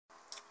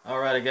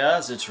Alrighty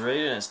guys, it's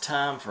Reed and it's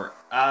time for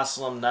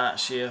Asylum Night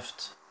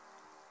Shift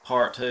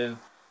Part 2.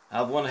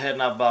 I've went ahead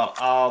and I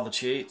bought all the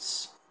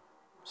cheats.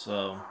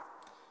 So,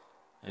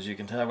 as you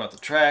can tell, I've got the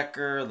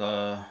tracker,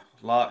 the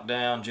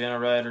lockdown,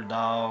 generator,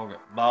 dog,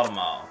 bought them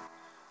all.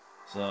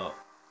 So,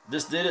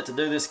 this did it to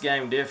do this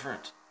game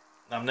different.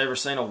 I've never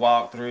seen a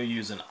walkthrough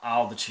using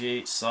all the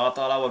cheats, so I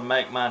thought I would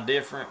make mine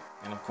different.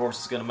 And of course,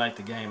 it's going to make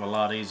the game a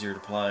lot easier to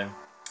play.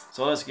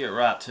 So let's get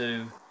right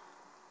to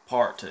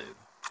Part 2.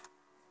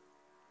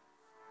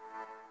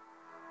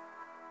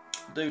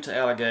 Due to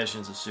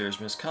allegations of serious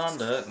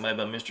misconduct made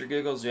by Mr.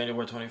 Giggles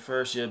January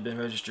 21st, you have been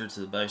registered to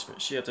the basement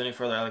shift. Any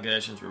further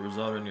allegations will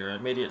result in your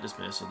immediate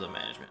dismissal of the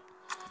management.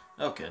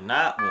 Okay,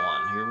 night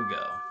 1. Here we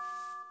go.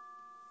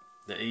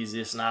 The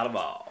easiest night of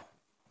all.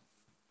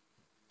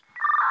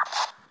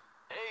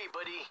 Hey,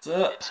 buddy. What's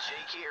up? It's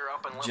Jake here,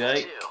 up on level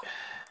Jake. 2.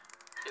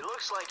 It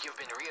looks like you've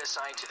been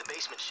reassigned to the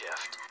basement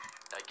shift.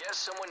 I guess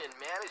someone in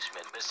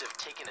management must have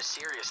taken a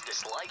serious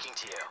disliking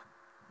to you.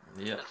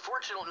 Yep.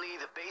 Unfortunately,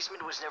 the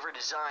basement was never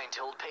designed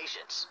to hold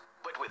patients.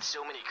 But with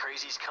so many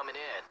crazies coming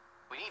in,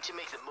 we need to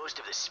make the most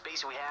of the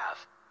space we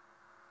have.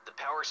 The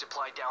power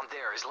supply down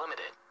there is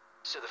limited.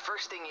 So the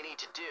first thing you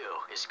need to do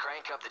is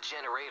crank up the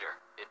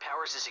generator. It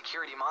powers the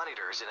security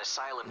monitors and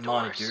Asylum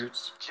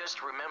doors.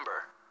 Just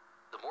remember,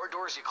 the more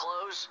doors you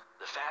close,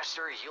 the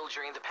faster you'll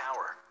drain the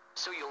power.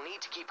 So you'll need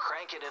to keep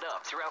cranking it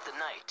up throughout the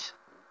night.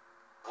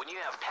 When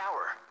you have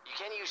power, you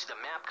can use the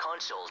map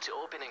console to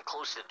open and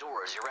close the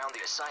doors around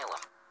the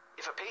Asylum.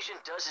 If a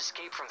patient does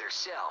escape from their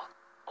cell,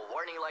 a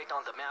warning light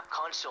on the map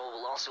console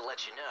will also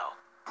let you know.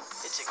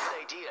 It's a good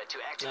idea to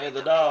activate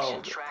the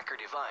patient tracker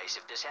device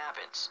if this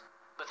happens,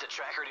 but the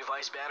tracker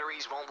device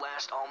batteries won't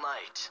last all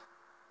night.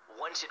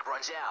 Once it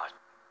runs out,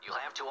 you'll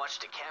have to watch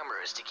the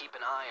cameras to keep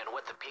an eye on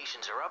what the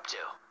patients are up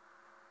to.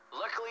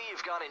 Luckily,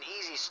 you've got an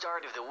easy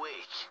start of the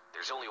week.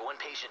 There's only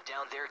one patient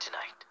down there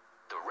tonight,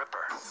 the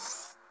Ripper.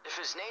 If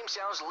his name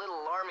sounds a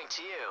little alarming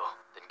to you,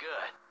 then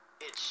good.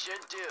 It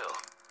should do.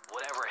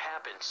 Whatever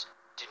happens,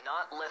 do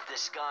not let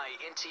this guy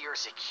into your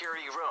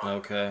security room.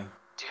 Okay.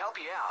 To help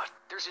you out,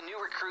 there's a new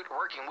recruit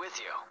working with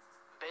you,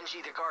 Benji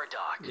the guard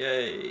dog.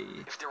 Yay.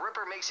 If the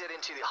Ripper makes it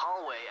into the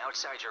hallway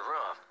outside your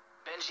room,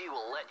 Benji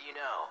will let you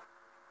know.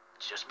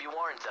 Just be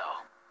warned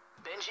though,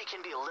 Benji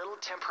can be a little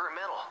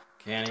temperamental.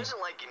 Can he? He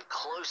doesn't like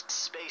enclosed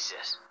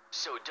spaces,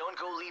 so don't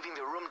go leaving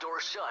the room door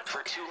shut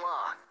for too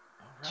long.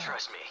 Right.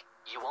 Trust me,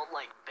 you won't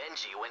like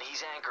Benji when he's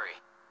angry.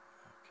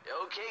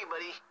 Okay,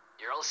 buddy.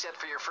 You're all set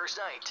for your first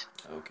night.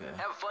 Okay.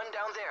 Have fun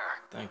down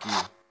there. Thank you.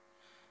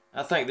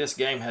 I think this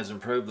game has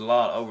improved a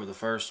lot over the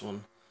first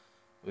one.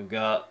 We've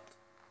got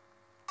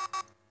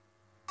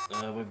the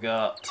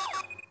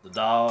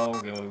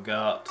dog and we've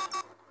got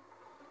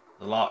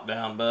the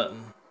lockdown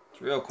button.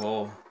 It's real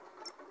cool.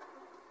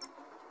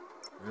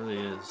 It really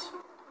is.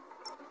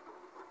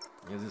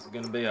 Is this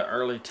going to be an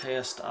early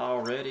test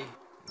already?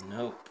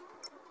 Nope.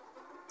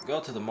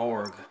 Go to the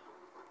morgue.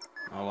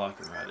 I like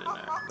him right in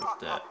there. Look at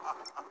that.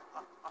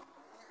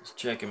 Let's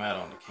check him out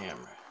on the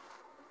camera.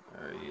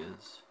 There he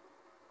is.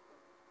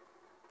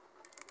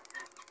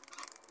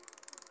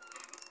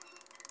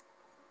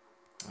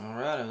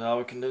 Alright, all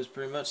we can do is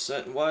pretty much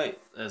sit and wait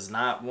as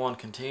night 1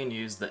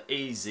 continues, the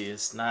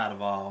easiest night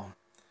of all.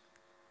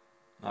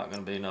 Not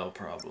going to be no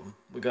problem.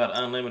 We got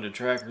unlimited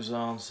trackers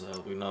on,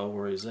 so we know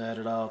where he's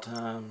at all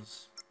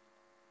times.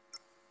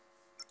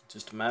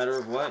 Just a matter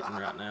of waiting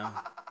right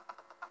now.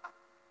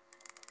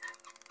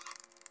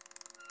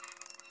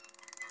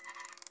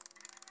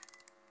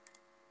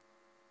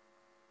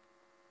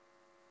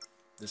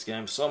 This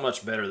game's so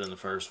much better than the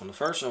first one. The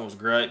first one was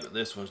great, but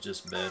this one's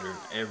just better in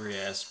every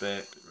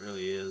aspect. It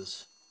really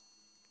is.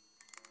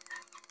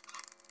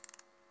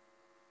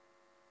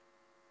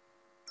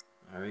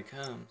 There he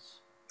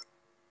comes.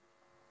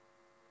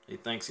 He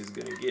thinks he's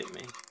gonna get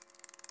me,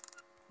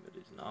 but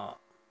he's not.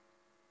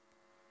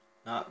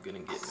 Not gonna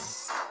get me.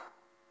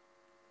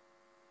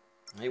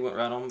 He went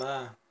right on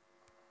by.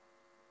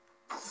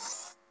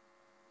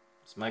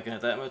 It's making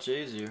it that much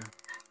easier.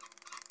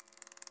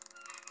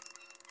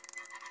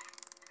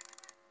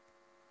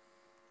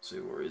 See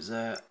where he's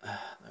at.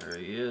 There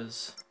he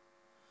is.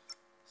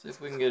 See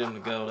if we can get him to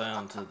go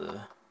down to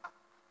the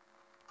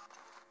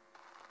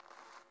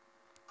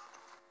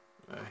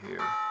right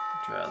here.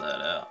 Try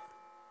that out.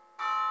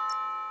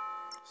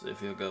 See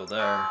if he'll go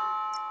there.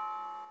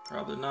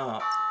 Probably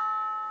not.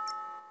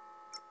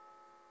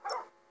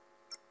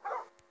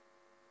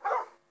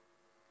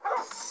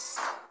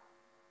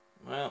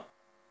 Well,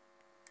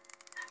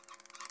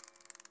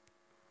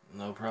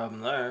 no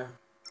problem there.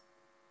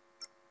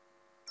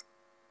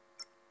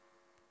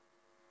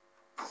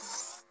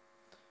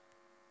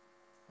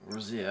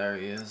 Where's the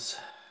areas?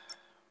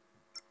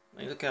 I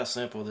mean, look how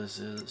simple this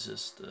is. It's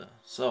just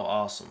so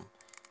awesome.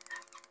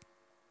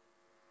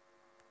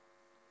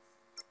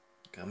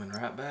 Coming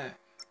right back.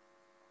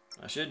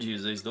 I should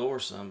use these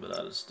doors some, but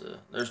I just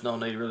there's no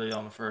need really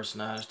on the first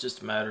night. It's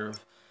just a matter of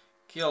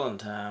killing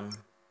time.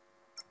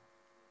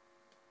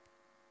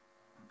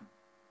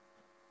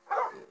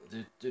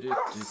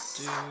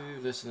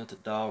 Listen to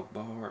the dog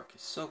bark.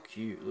 He's so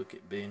cute. Look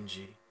at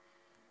Benji.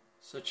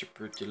 Such a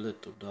pretty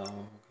little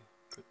dog.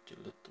 Pretty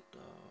little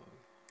dog.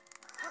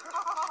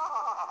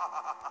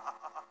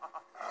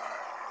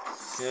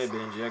 Okay,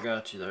 Benji, I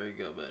got you. There you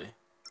go, buddy.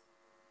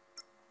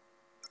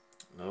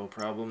 No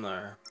problem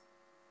there.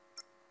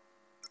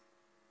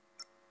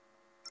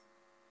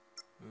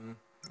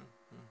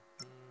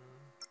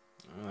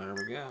 Oh, there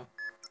we go.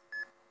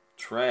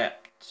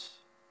 Trapped.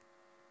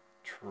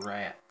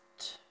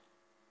 Trapped.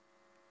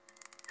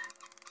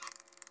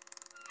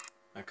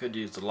 I could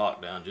use the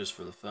lockdown just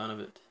for the fun of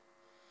it.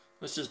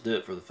 Let's just do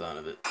it for the fun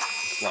of it.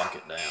 Let's lock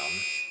it down.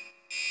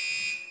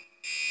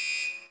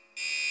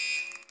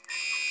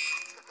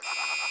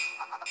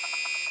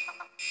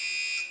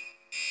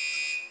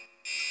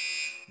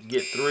 You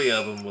get 3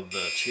 of them with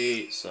the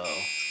cheat, so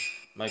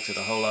makes it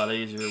a whole lot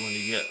easier when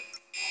you get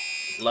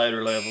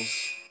later levels.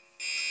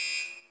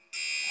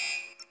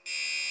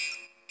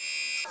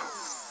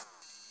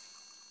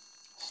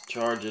 Let's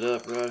charge it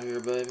up right here,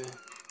 baby.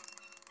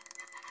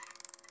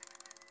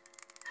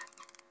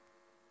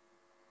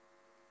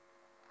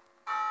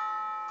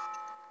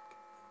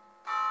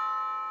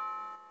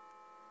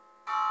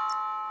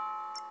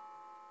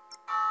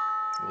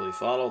 Will he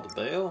follow the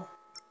bell?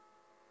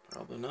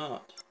 Probably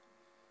not.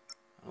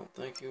 I don't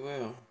think he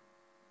will.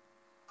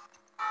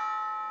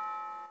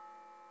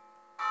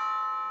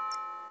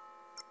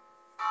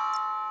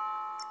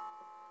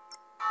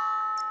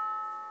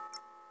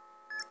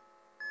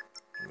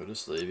 We'll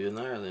just leave you in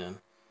there then.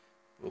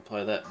 We'll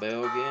play that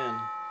bell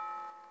again.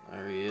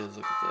 There he is,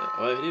 look at that.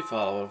 Oh, he did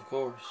follow it, of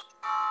course.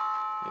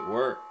 It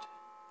worked.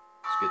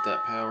 Let's get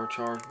that power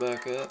charged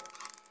back up.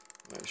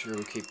 Make sure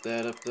we keep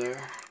that up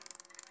there.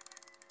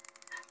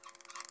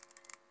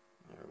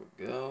 There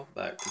we go.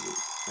 Back to the...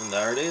 And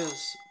there it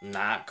is.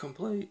 Night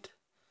complete.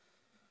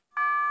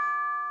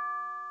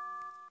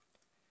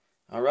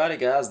 Alrighty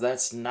guys,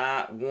 that's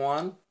night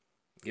 1.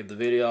 Give the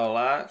video a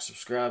like,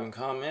 subscribe, and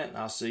comment. And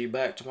I'll see you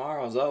back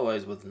tomorrow as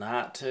always with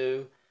night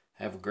 2.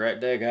 Have a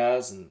great day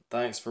guys, and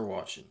thanks for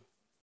watching.